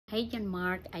Hey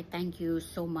Johnmark, I thank you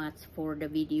so much for the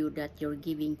video that you're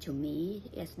giving to me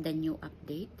as the new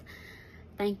update.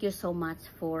 Thank you so much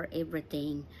for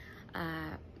everything.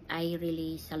 I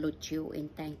really salute you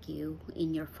and thank you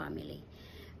in your family.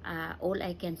 All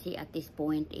I can say at this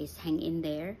point is hang in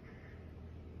there,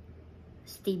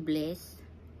 stay blessed,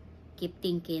 keep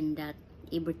thinking that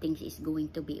everything is going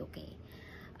to be okay.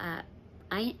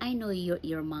 I know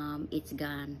your mom is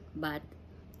gone, but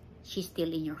she's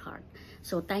still in your heart.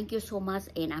 So thank you so much,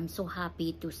 and I'm so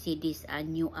happy to see these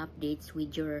new updates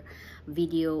with your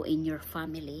video in your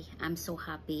family. I'm so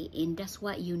happy, and that's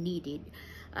what you needed.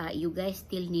 You guys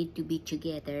still need to be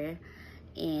together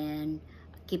and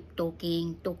keep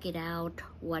talking, talk it out,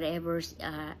 whatever's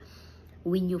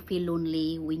when you feel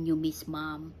lonely, when you miss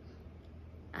mom,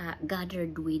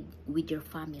 gathered with your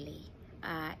family.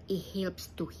 It helps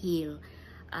to heal.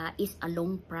 It's a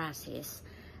long process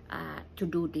to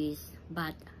do this,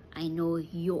 but I know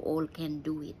you all can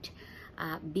do it.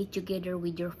 Be together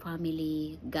with your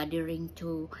family, gathering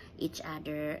to each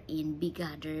other, and be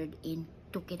gathered and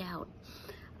talk it out.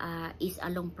 It's a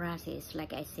long process,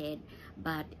 like I said,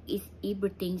 but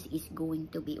everything is going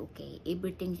to be okay.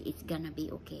 Everything is gonna be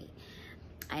okay.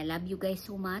 I love you guys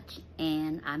so much,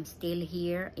 and I'm still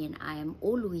here, and I am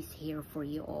always here for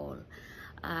you all.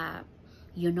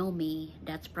 You know me,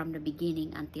 that's from the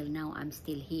beginning until now. I'm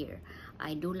still here.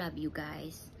 I do love you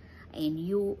guys, and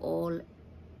you all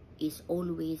is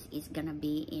always is gonna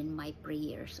be in my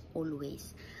prayers,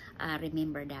 always.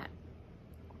 Remember that.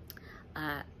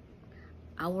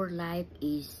 Our life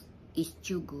is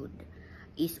too good.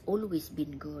 It's always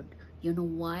been good. You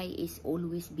know why it's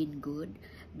always been good?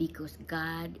 Because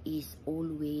God is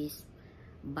always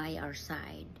by our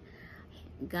side.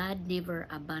 God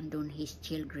never abandoned his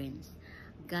children.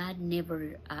 God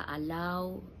never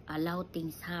allow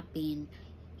things happen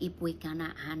if we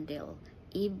cannot handle.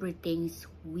 Everything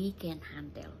we can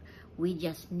handle. We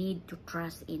just need to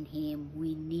trust in him.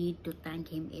 We need to thank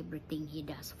him everything he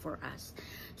does for us.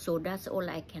 So that's all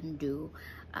I can do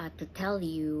to tell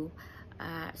you.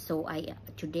 So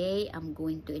today I'm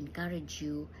going to encourage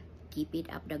you, keep it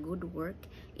up the good work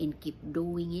and keep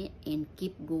doing it and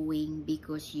keep going,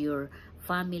 because your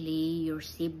family, your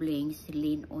siblings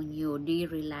lean on you. They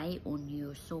rely on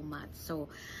you so much. So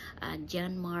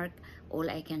Johnmark, all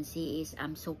I can say is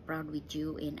I'm so proud with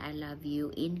you, and I love you,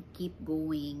 and keep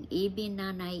going. Even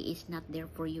Nanay is not there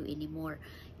for you anymore,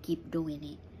 keep doing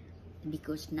it,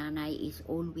 because Nanay is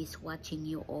always watching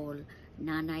you all.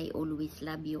 Nanay always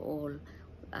love you all.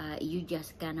 You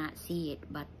just cannot see it,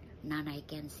 but Nanay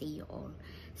can see you all.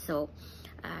 So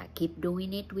keep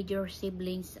doing it with your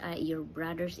siblings, your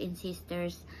brothers and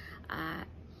sisters.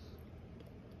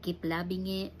 Keep loving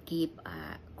it. Keep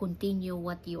continue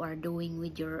what you are doing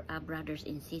with your brothers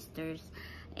and sisters.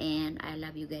 And I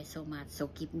love you guys so much. So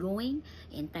keep going,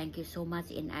 and thank you so much,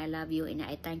 and I love you, and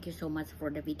I thank you so much for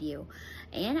the video.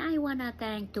 And I wanna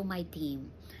thank to my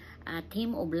team.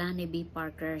 Team of LANI V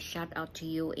Parker, shout out to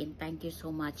you, and thank you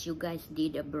so much. You guys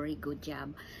did a very good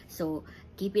job. So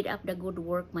keep it up the good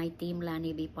work, my team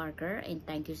LANI V Parker, and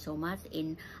thank you so much.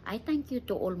 And I thank you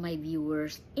to all my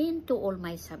viewers and to all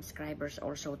my subscribers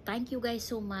also. Thank you guys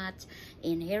so much.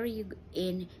 And here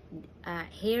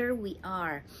we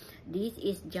are. This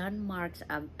is Johnmark's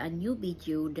a new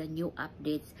video, the new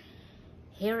updates.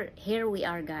 Here we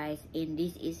are, guys, and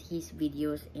this is his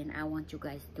videos, and I want you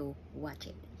guys to watch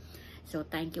it. So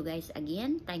thank you guys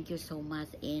again. Thank you so much.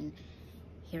 And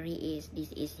here he is.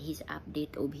 This is his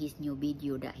update of his new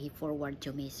video that he forwarded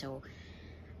to me. So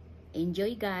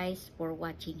enjoy, guys, for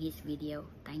watching his video.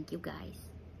 Thank you, guys.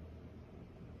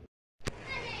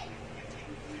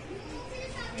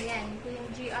 Ayan, ito yung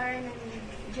GR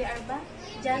ba?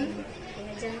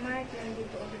 Johnmark,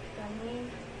 nandito ulit kami.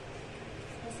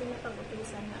 Kasi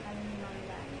napag-utusan na kami ni Ma'am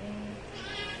LANI.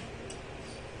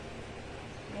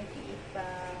 May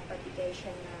pabigay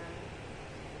siya na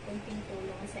kunting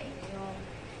tulong sa inyo.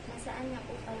 Nasaan nga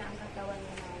po pala ang katawan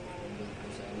ni Nanay? Hindi po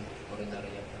sa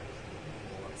ordinarya pa.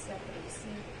 Sa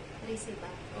Tracy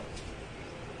ba? Okay.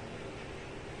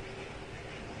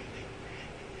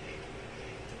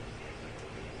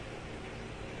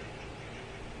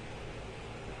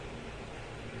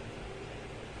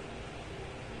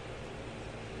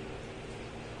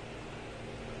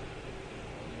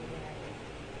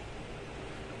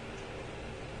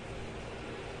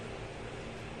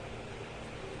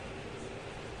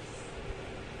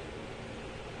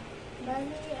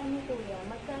 Bali, ano kuya,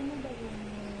 magkano ba yung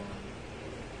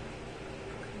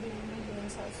bill mo doon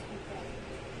sa ospital?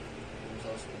 Sa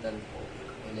ospital po,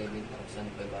 11,540.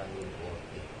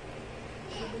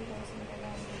 7,000 ka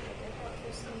lang dito.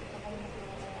 Tapos dito kayo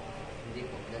Hindi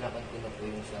po, nalakad ko na po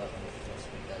yung sa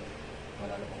hospital.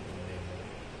 Wala na pong problema.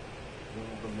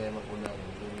 Yung problema po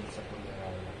namin, yung sa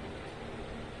pulmonary po.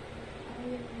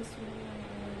 Ayun mismo yung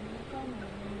magkano.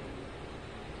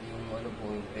 Yung ano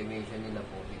po, yung cremation nila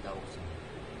po, 8,000.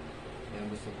 Yung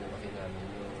gusto po kasi namin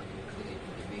yung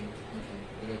diretso living.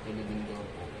 Diretso living daw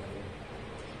po,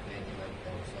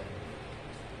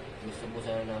 25,000. Gusto po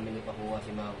sana namin ipakuha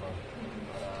si mama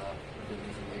para doon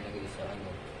gusto mo ilagay sa ano,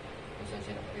 kung saan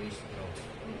siya nakarehistro.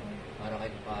 Para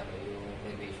kahit paano yung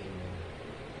cremation niya.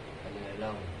 Ano na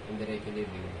lang, yung diretso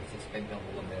living, 6,500 lang po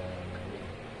kabayaran namin.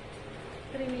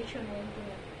 Cremation na yun po.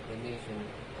 Cremation,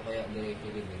 o kaya diretso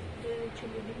living. Diretso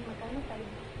living, magkano 5?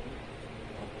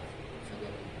 Opo, sa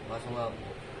ganun. Kaso nga po,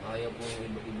 ayaw po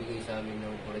ibigay sa amin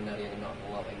ng ordinarya na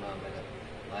nakakuha kay mama na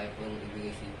ayaw po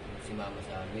ibigay si mama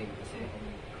sa amin kasi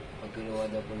pag kinuha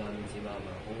daw po namin si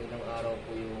mama, kung ilang araw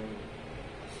po yung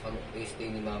pag-stay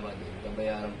ni mama doon,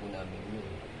 babayaran po namin yun.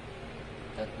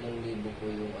 3,000 po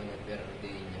yung ano, per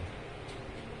day niya.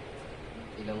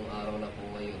 Ilang araw na po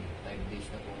ngayon, 5 days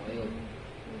na po ngayon.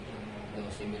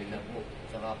 12,000 na po.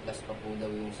 Saka plus pa po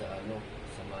daw yung sa ano,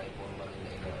 sa may formal na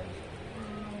inaano.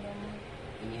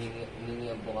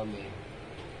 Hinihingihan po kami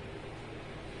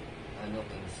ano,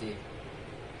 15.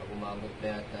 Pag umabot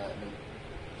pa yata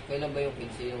kailan ba yung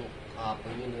 15? Yung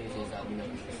kahapon yun, yung sinasabi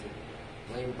ng 15.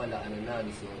 Ngayon pala, ano na,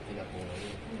 18 na po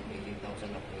ngayon.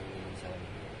 18,000 na po yung sa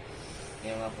amin.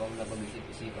 Kaya nga po ang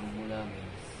napag-isip-isipan po namin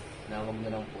na huwag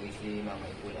na lang po si mama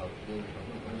i-pull out doon.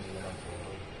 Pag-pull na lang po.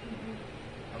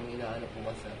 Ang inaano po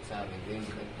kasi sa amin,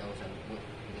 25,000 po.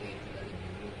 Diretso na rin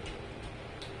yun.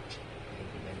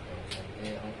 25,000.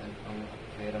 Eh, ang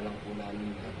pera lang po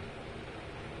namin yan.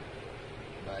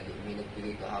 Bali, may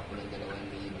nagbigay kahapon ng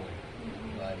 2,000.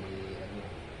 Bali, ano,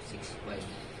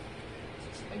 6,500.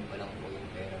 6,500 pa lang po yung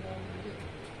pera namin dyan.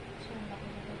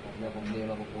 Na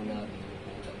problema ko po namin yung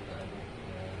pulang na ano,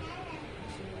 na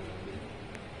gusto mo namin.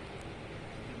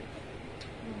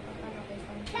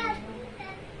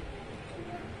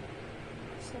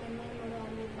 Sana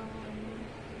marami pang ano,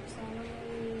 sana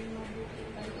may mabuti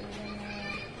kayo na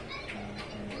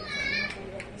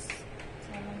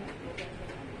sana mabuti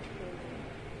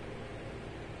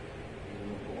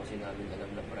Hindi po kasi namin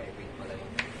alam na private pala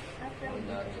yung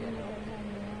ordinary na ano.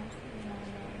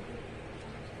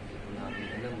 Hindi po namin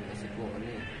alam kasi po ano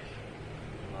eh,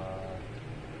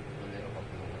 tulero pa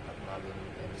po yung atak namin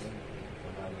yung time yun. Hindi po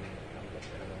namin tanggap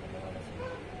talaga ng mga lasing.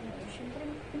 Siyempre,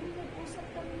 nag-usap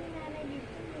kami ni nanay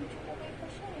dito, medyo okay pa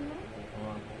siya, no? Oo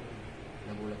nga po,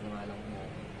 nagulat na nga lang po.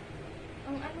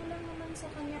 Ang ano lang naman sa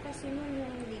kanya kasi nun,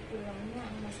 yung dito lang niya,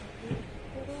 ang masakit.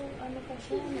 Pero ano pa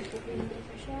siya, nagpupinto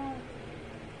pa siya.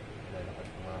 Lalakad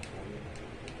ko nga po yun.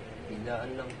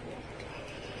 Biglaan lang po.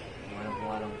 Kung alam ko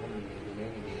nga lang po,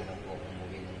 hindi na lang po ako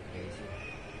umuwi ng Quezon.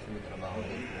 Kasi may trabaho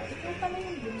din po kasi. Ito pala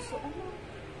yung bunso, ano?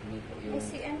 Hindi po yung,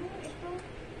 Kasi ano, ito?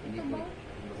 hindi Ito po ba?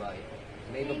 yung babae po.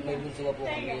 May bunso nga po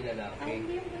kami yung lalaki. Ay,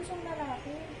 hindi yung bunsong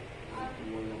lalaki. Ito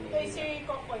mo yung Si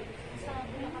Kokoy. Sa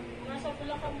Bulacan. Nasa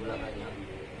Bulacan po Bulacan yun. niya.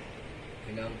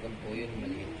 Pinampon po yun,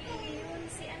 maliit. Hindi yun.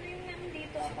 Si ano yung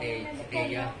nandito? Ako Si yung si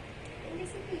Tia. Hindi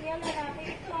si Tia, lalaki.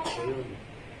 Ito Ito yun.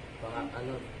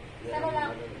 Ano, yan ang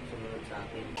ano, sumunod sa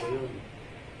akin. Ito yun.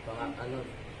 Ano,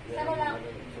 yan ang ano,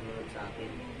 sumunod sa akin.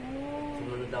 Oo.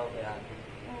 Sumunod ako kay ate.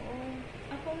 Oo.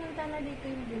 Ako nunta na dito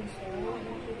yung bunso.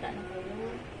 Nakita na kayo.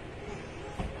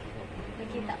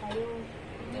 Nakita kayo.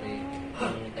 Dari,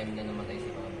 yung time na namatay si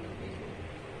mama ng Facebook.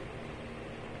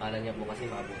 Akala niya po kasi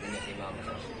mabuti niya si mama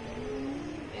sa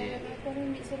eh, Pero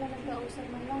hindi sila nagkausap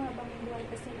man lang habang buhay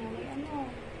pa si nanay. Ano?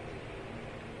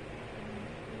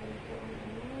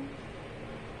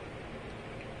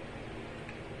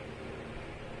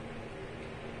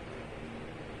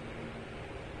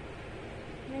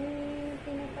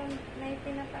 May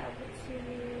pinapaabot si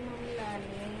Ma'am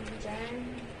LANI dyan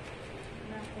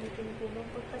na kunting tulong.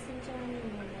 Pagpasensyahan niyo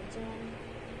muna dyan.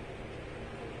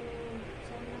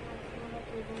 Sana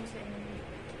makatulong sa inyo.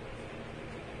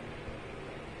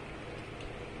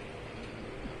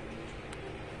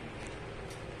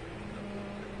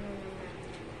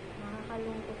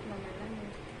 Nakakalungkot na lang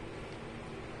eh.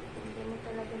 Hindi mo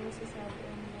talaga masasabi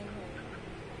ang buhay.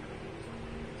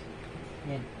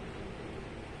 Yan.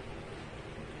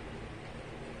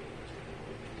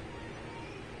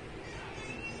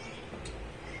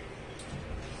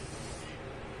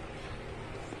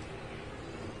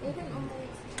 Ilan umuwi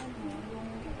sa ano, yung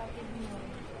kapatid mo,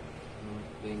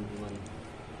 21.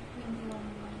 yung lang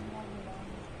lang.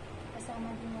 Kasama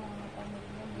din yung mga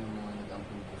pamilya mo. Yung mga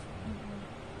nag-ampun po sa akin.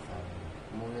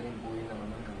 Umuwi rin po yun ng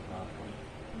ano, ng hapon.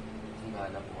 Kasi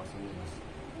nga po kasi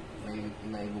may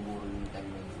naibuburo yung time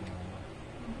na yun si mama.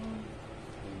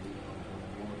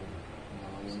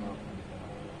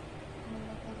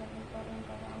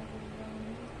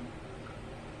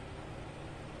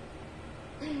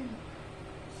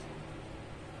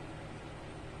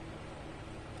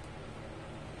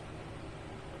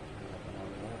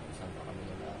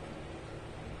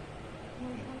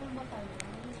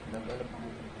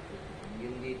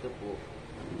 dito po,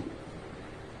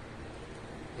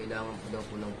 kailangan po daw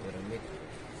po ng permit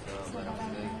sa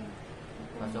barangay.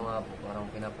 Kaso nga po, parang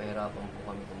pinapahirapan po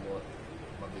kami kumuha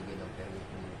mabigyan ng permit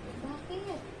po dito.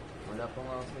 Bakit? Wala po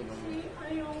nga po nung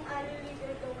Yung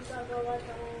aliligaw daw gagawa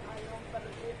ng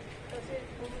permit. Kasi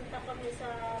pumunta kami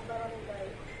sa barangay.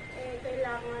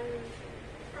 Kailangan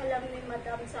alam ni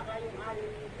Madam saka yung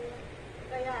aliligaw.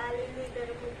 Kaya aliligaw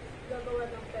mo gagawa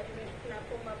ng permit na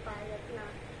pumapayat na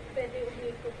pwede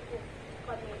umikot po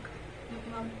kami.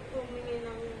 Humingi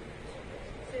ng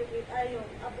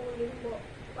abulin po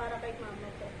para kay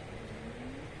mama po.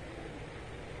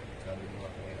 sabi mo nga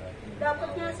po kay ate. Dapat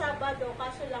nga Sabado,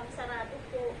 kaso lang sarado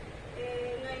po.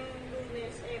 Ngayong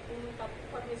Lunes, pumunta po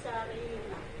kami sa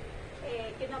Reyna.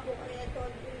 Kinabukaso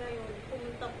ngayon,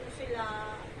 pumunta po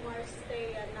sila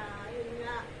Marstea na yun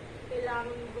nga,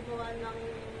 kailangan gumawa ng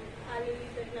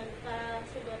alilitan ng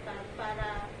kasugatan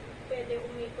para pwede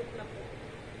umikot na po.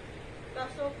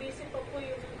 Kaso busy pa po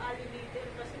yung alilitan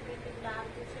kasi may tindahan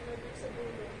po sila dun sa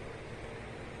dulo.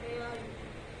 Kaya,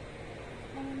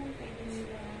 Ano naman pwede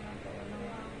nila magawa ng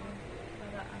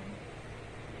paraan?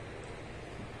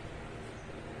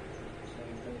 So,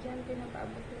 ito dyan,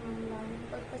 pinapaabot ko ng lang.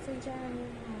 Pagpasensyahan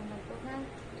yung mga po, ha?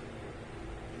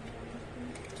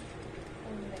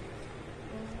 Ulit.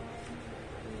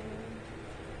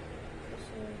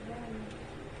 So, yan.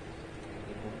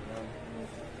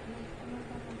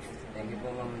 Thank you po,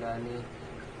 Ma'am Lani.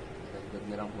 Dagdag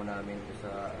na lang po namin ito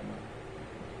sa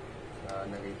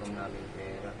nalikom namin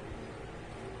pera.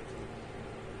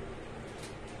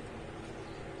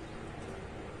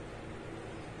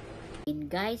 And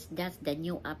guys, that's the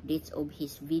new updates of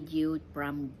his video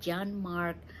from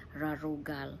Johnmark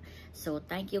Rarugal. So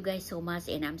thank you guys so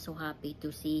much, and I'm so happy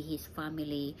to see his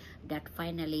family that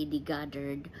finally they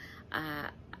gathered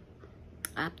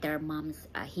after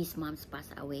his mom's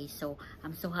passed away. So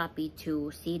I'm so happy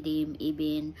to see them,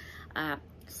 even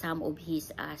some of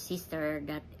his sister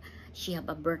that she have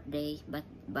a birthday,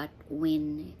 but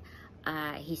when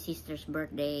his sister's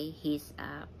birthday,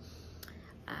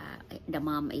 the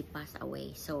mom passed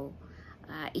away. So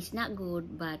it's not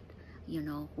good, but you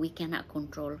know, we cannot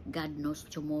control. God knows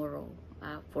tomorrow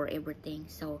for everything.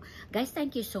 So guys,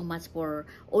 thank you so much for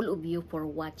all of you for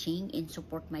watching and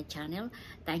support my channel.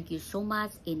 Thank you so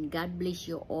much, and God bless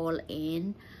you all,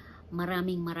 and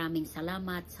maraming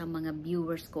salamat sa mga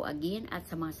viewers ko again at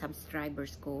sa mga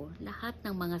subscribers ko. Lahat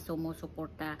ng mga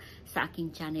sumusuporta sa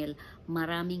aking channel,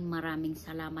 maraming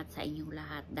salamat sa inyong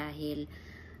lahat dahil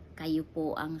kayo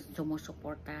po ang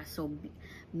sumusuporta. So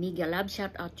mega love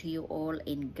shout out to you all,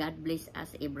 and God bless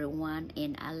us everyone,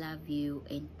 and I love you,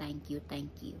 and thank you.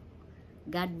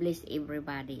 God bless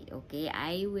everybody. Okay,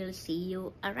 I will see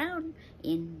you around,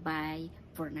 and bye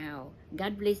for now.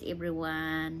 God bless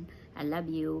everyone. I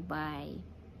love you. Bye.